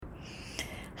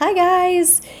Hi,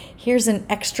 guys. Here's an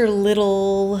extra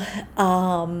little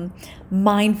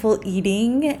mindful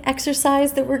eating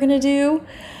exercise that we're going to do.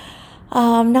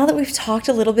 Now that we've talked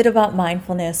a little bit about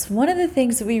mindfulness, one of the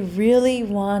things that we really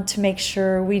want to make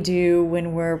sure we do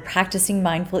when we're practicing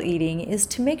mindful eating is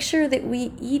to make sure that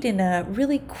we eat in a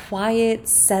really quiet,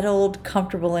 settled,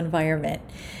 comfortable environment.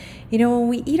 When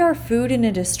we eat our food in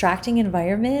a distracting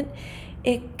environment,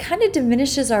 it kind of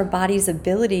diminishes our body's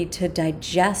ability to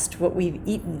digest what we've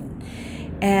eaten.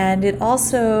 And it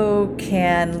also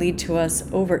can lead to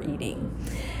us overeating.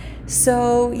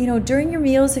 So, during your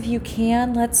meals, if you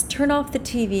can, let's turn off the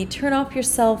TV, turn off your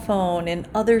cell phone and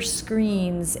other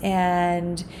screens,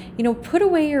 and, put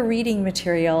away your reading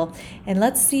material. And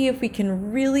let's see if we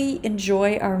can really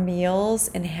enjoy our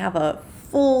meals and have a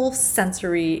full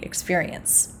sensory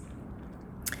experience.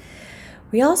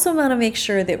 We also want to make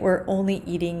sure that we're only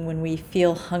eating when we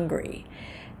feel hungry.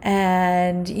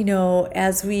 And,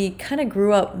 as we kind of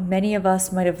grew up, many of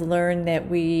us might have learned that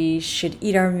we should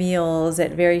eat our meals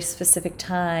at very specific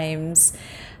times.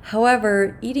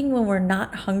 However, eating when we're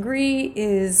not hungry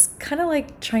is kind of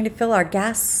like trying to fill our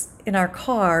gas in our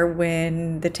car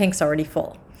when the tank's already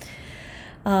full.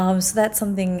 So that's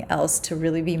something else to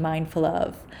really be mindful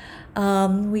of.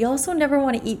 We also never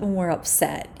want to eat when we're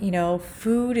upset.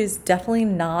 Food is definitely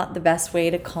not the best way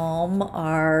to calm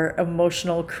our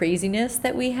emotional craziness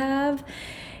that we have.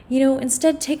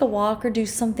 Instead, take a walk or do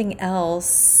something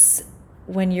else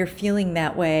when you're feeling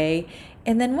that way.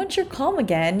 And then once you're calm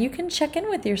again, you can check in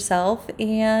with yourself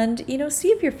and, see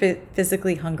if you're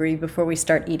physically hungry before we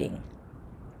start eating.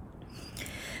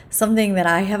 Something that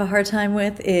I have a hard time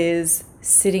with is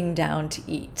sitting down to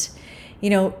eat.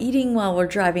 Eating while we're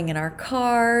driving in our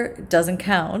car doesn't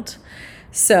count.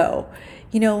 So,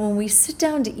 when we sit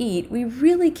down to eat, we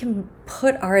really can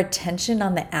put our attention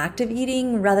on the act of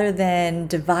eating rather than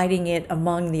dividing it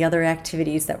among the other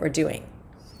activities that we're doing.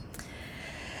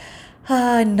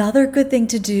 Another good thing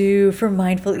to do for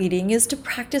mindful eating is to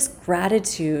practice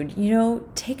gratitude.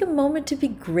 Take a moment to be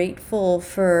grateful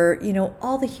for,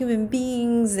 all the human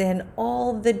beings and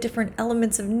all the different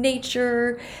elements of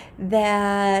nature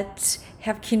that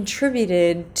have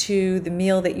contributed to the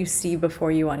meal that you see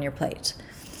before you on your plate.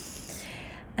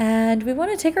 And we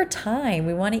want to take our time.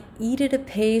 We want to eat at a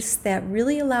pace that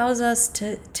really allows us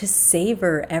to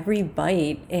savor every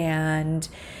bite, and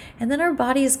then our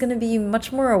body is going to be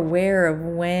much more aware of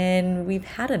when we've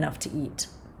had enough to eat.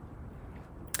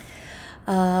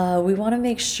 We want to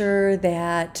make sure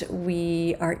that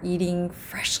we are eating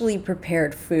freshly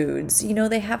prepared foods.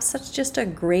 They have such just a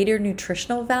greater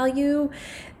nutritional value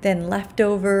than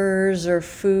leftovers or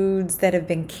foods that have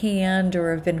been canned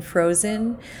or have been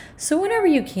frozen. So whenever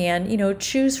you can,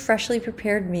 choose freshly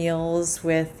prepared meals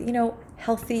with,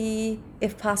 healthy,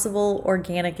 if possible,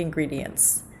 organic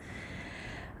ingredients.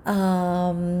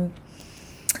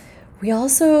 We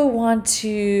also want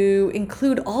to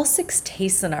include all 6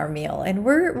 tastes in our meal, and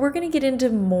we're going to get into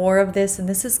more of this, and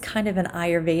this is kind of an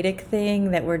Ayurvedic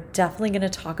thing that we're definitely going to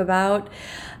talk about.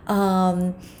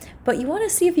 But you want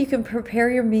to see if you can prepare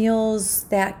your meals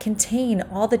that contain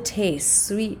all the tastes: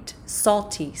 sweet,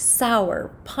 salty,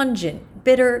 sour, pungent,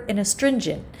 bitter, and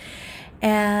astringent.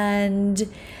 And,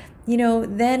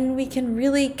 then we can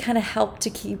really kind of help to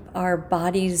keep our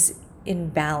bodies in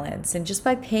balance, and just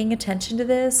by paying attention to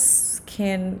this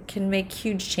can make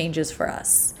huge changes for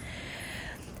us.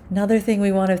 Another thing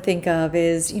we want to think of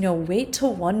is, wait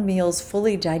till one meal's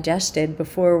fully digested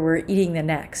before we're eating the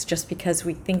next, just because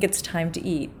we think it's time to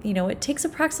eat. It takes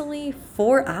approximately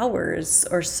 4 hours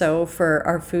or so for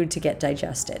our food to get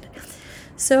digested.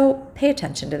 So pay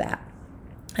attention to that.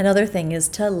 Another thing is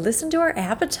to listen to our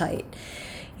appetite.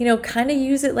 Kind of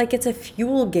use it like it's a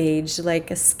fuel gauge,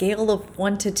 like a scale of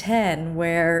 1 to 10,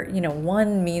 where,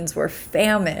 1 means we're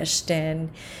famished, and,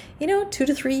 2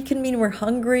 to 3 can mean we're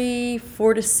hungry,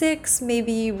 4 to 6,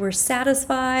 maybe we're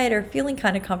satisfied or feeling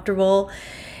kind of comfortable,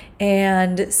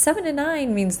 and 7 to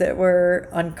 9 means that we're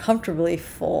uncomfortably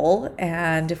full,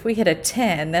 and if we hit a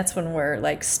 10, that's when we're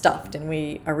like stuffed and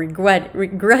we are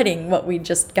regretting what we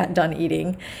just got done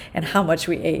eating and how much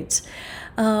we ate.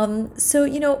 So,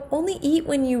 only eat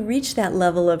when you reach that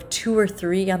level of 2 or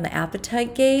 3 on the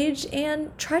appetite gauge,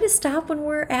 and try to stop when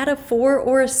we're at a 4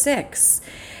 or a 6.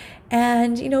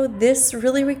 And, this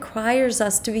really requires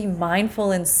us to be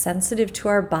mindful and sensitive to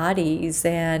our bodies.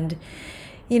 And,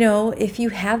 if you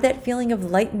have that feeling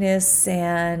of lightness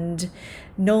and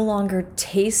no longer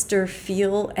taste or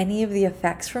feel any of the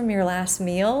effects from your last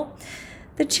meal,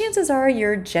 the chances are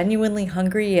you're genuinely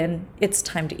hungry and it's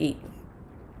time to eat.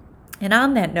 And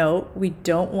on that note, we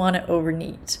don't want to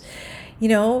overeat.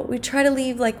 We try to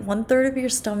leave like 1/3 of your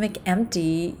stomach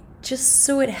empty just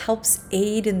so it helps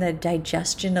aid in the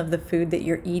digestion of the food that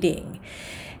you're eating.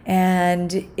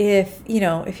 And if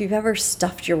you've ever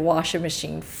stuffed your washing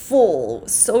machine full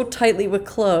so tightly with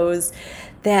clothes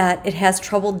that it has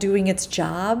trouble doing its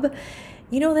job,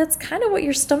 that's kind of what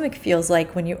your stomach feels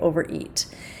like when you overeat.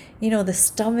 The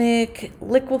stomach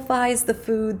liquefies the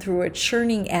food through a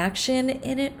churning action,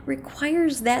 and it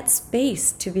requires that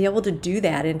space to be able to do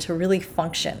that and to really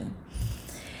function.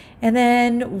 And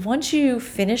then once you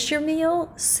finish your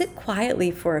meal, sit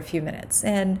quietly for a few minutes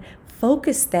and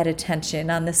focus that attention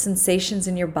on the sensations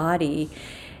in your body.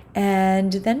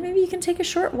 And then maybe you can take a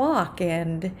short walk,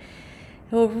 and it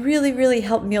will really, really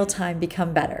help mealtime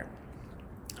become better.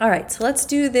 All right, so let's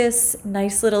do this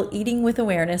nice little eating with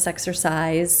awareness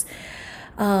exercise.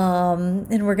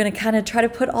 And we're going to kind of try to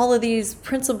put all of these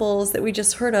principles that we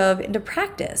just heard of into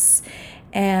practice.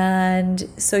 And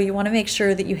so you want to make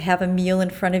sure that you have a meal in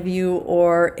front of you,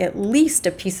 or at least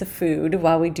a piece of food,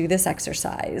 while we do this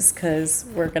exercise, because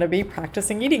we're going to be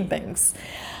practicing eating things.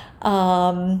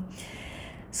 So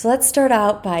let's start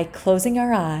out by closing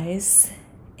our eyes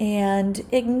and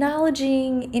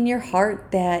acknowledging in your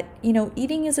heart that,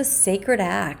 eating is a sacred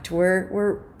act.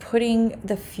 We're putting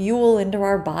the fuel into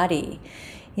our body.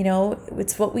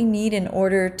 It's what we need in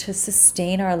order to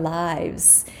sustain our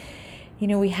lives.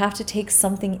 We have to take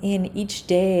something in each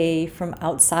day from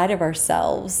outside of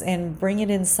ourselves and bring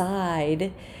it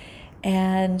inside.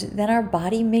 And then our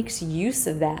body makes use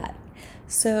of that.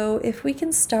 So if we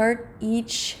can start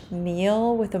each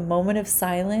meal with a moment of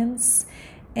silence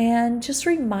and just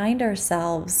remind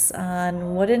ourselves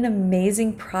on what an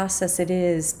amazing process it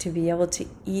is to be able to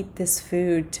eat this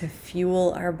food to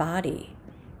fuel our body.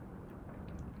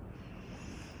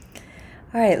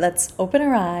 All right, let's open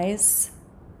our eyes.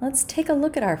 Let's take a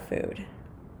look at our food.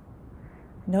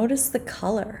 Notice the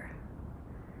color.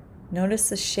 Notice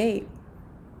the shape.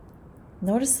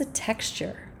 Notice the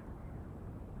texture.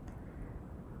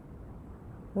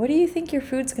 What do you think your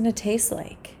food's going to taste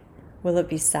like? Will it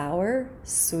be sour,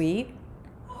 sweet?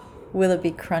 Will it be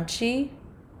crunchy,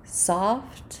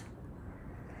 soft?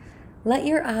 Let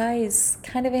your eyes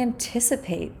kind of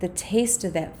anticipate the taste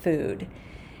of that food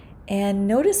and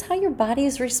notice how your body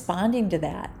is responding to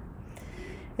that.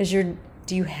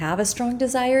 Do you have a strong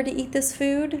desire to eat this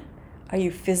food? Are you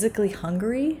physically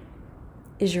hungry?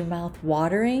 Is your mouth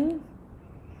watering?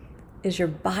 Is your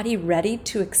body ready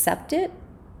to accept it?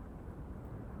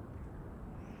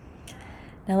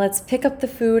 Now let's pick up the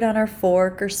food on our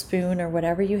fork or spoon or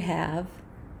whatever you have.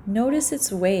 Notice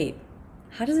its weight.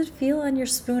 How does it feel on your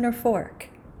spoon or fork?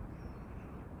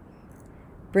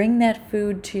 Bring that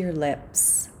food to your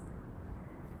lips.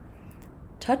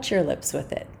 Touch your lips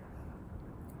with it.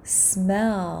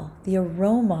 Smell the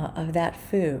aroma of that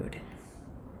food.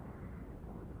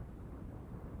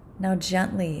 Now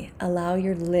gently allow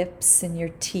your lips and your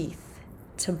teeth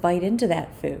to bite into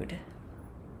that food.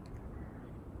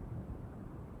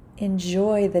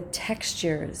 Enjoy the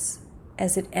textures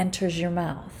as it enters your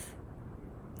mouth.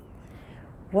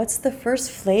 What's the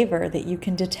first flavor that you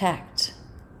can detect?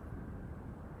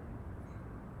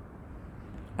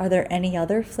 Are there any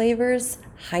other flavors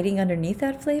hiding underneath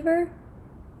that flavor?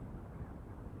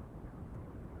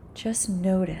 Just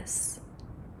notice.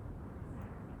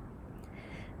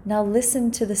 Now listen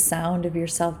to the sound of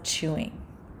yourself chewing.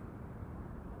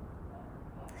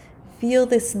 Feel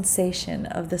the sensation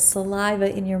of the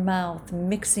saliva in your mouth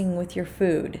mixing with your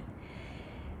food.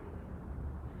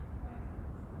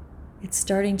 It's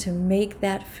starting to make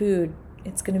that food,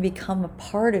 it's going to become a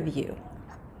part of you.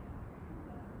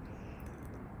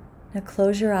 Now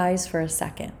close your eyes for a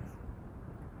second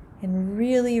and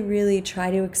really, really try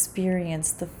to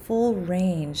experience the full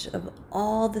range of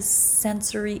all the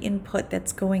sensory input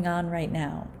that's going on right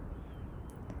now.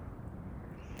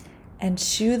 And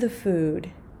chew the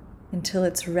food until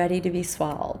it's ready to be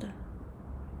swallowed.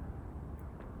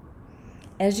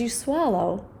 As you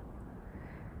swallow,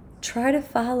 try to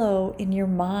follow in your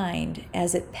mind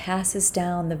as it passes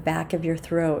down the back of your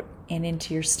throat and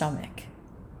into your stomach.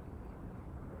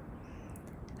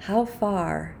 How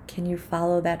far can you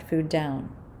follow that food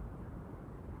down?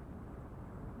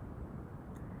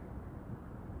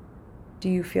 Do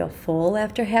you feel full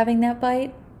after having that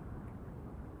bite?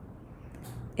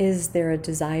 Is there a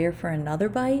desire for another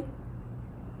bite?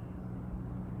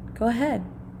 Go ahead,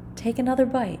 take another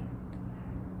bite.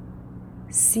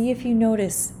 See if you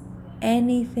notice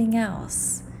anything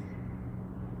else.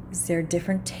 Is there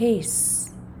different tastes?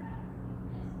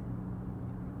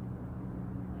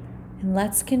 And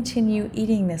let's continue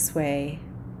eating this way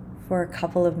for a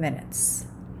couple of minutes.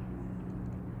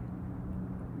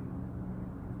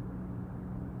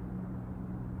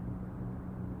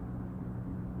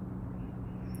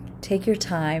 Take your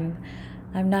time.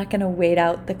 I'm not going to wait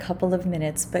out the couple of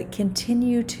minutes, but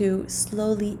continue to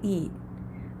slowly eat,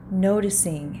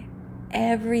 noticing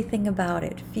everything about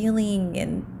it, feeling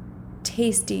and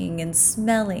tasting and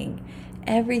smelling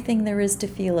everything there is to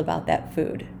feel about that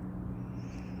food.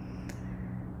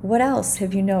 What else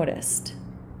have you noticed?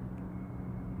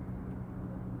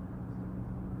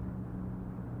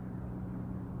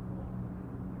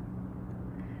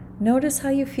 Notice how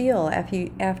you feel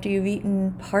after you've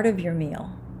eaten part of your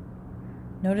meal.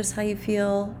 Notice how you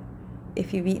feel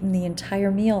if you've eaten the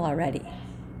entire meal already.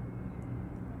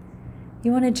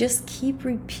 You want to just keep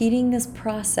repeating this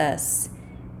process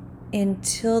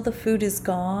until the food is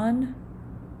gone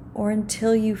or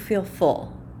until you feel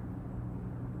full.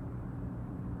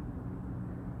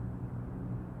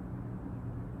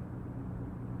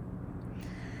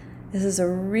 This is a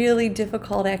really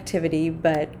difficult activity,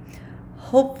 but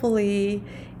hopefully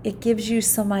it gives you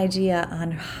some idea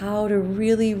on how to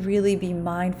really, really be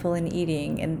mindful in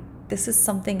eating. And this is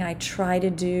something I try to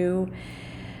do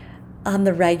on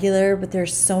the regular, but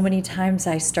there's so many times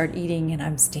I start eating and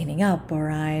I'm standing up,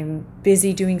 or I'm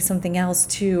busy doing something else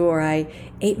too, or I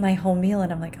ate my whole meal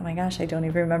and I'm like, oh my gosh, I don't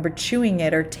even remember chewing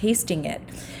it or tasting it.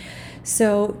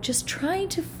 So just trying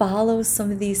to follow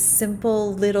some of these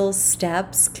simple little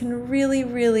steps can really,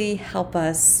 really help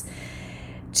us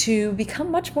to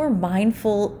become much more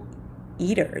mindful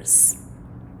eaters.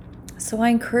 So I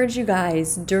encourage you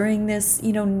guys during this,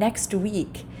 next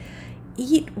week,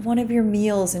 eat one of your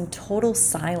meals in total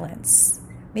silence.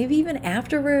 Maybe even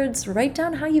afterwards, write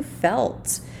down how you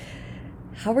felt.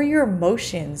 How were your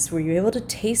emotions? Were you able to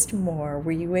taste more?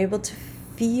 Were you able to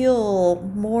feel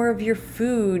more of your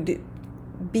food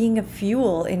being a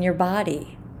fuel in your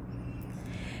body?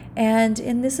 And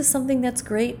this is something that's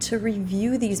great to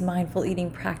review these mindful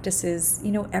eating practices,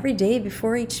 every day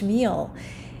before each meal.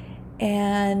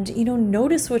 And,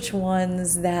 notice which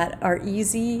ones that are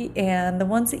easy and the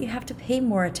ones that you have to pay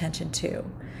more attention to.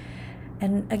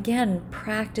 And again,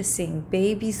 practicing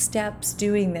baby steps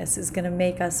doing this is going to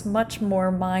make us much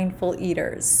more mindful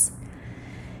eaters.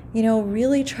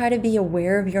 Really try to be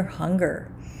aware of your hunger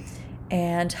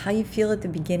and how you feel at the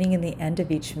beginning and the end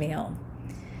of each meal.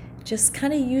 Just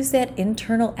kind of use that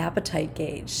internal appetite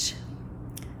gauge.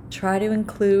 Try to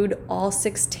include all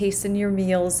 6 tastes in your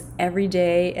meals every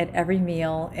day at every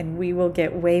meal, and we will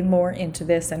get way more into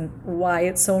this and why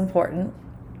it's so important.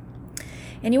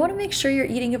 And you want to make sure you're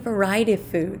eating a variety of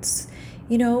foods,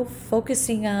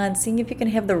 focusing on seeing if you can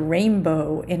have the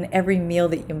rainbow in every meal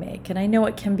that you make. And I know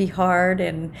it can be hard,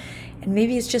 and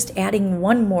maybe it's just adding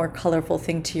one more colorful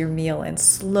thing to your meal and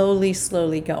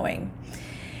slowly going.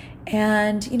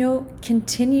 And,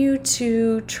 continue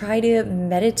to try to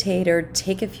meditate or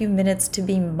take a few minutes to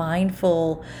be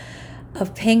mindful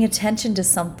of paying attention to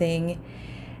something,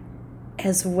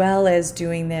 as well as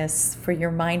doing this for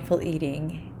your mindful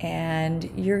eating.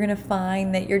 And you're going to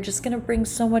find that you're just going to bring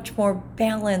so much more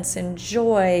balance and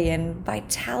joy and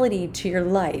vitality to your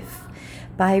life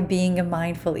by being a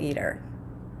mindful eater.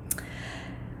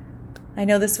 I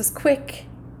know this was quick,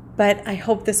 but I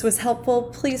hope this was helpful.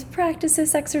 Please practice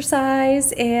this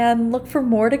exercise and look for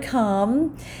more to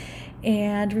come.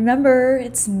 And remember,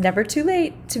 it's never too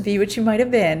late to be what you might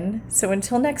have been. So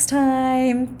until next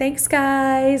time, thanks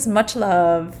guys, much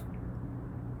love.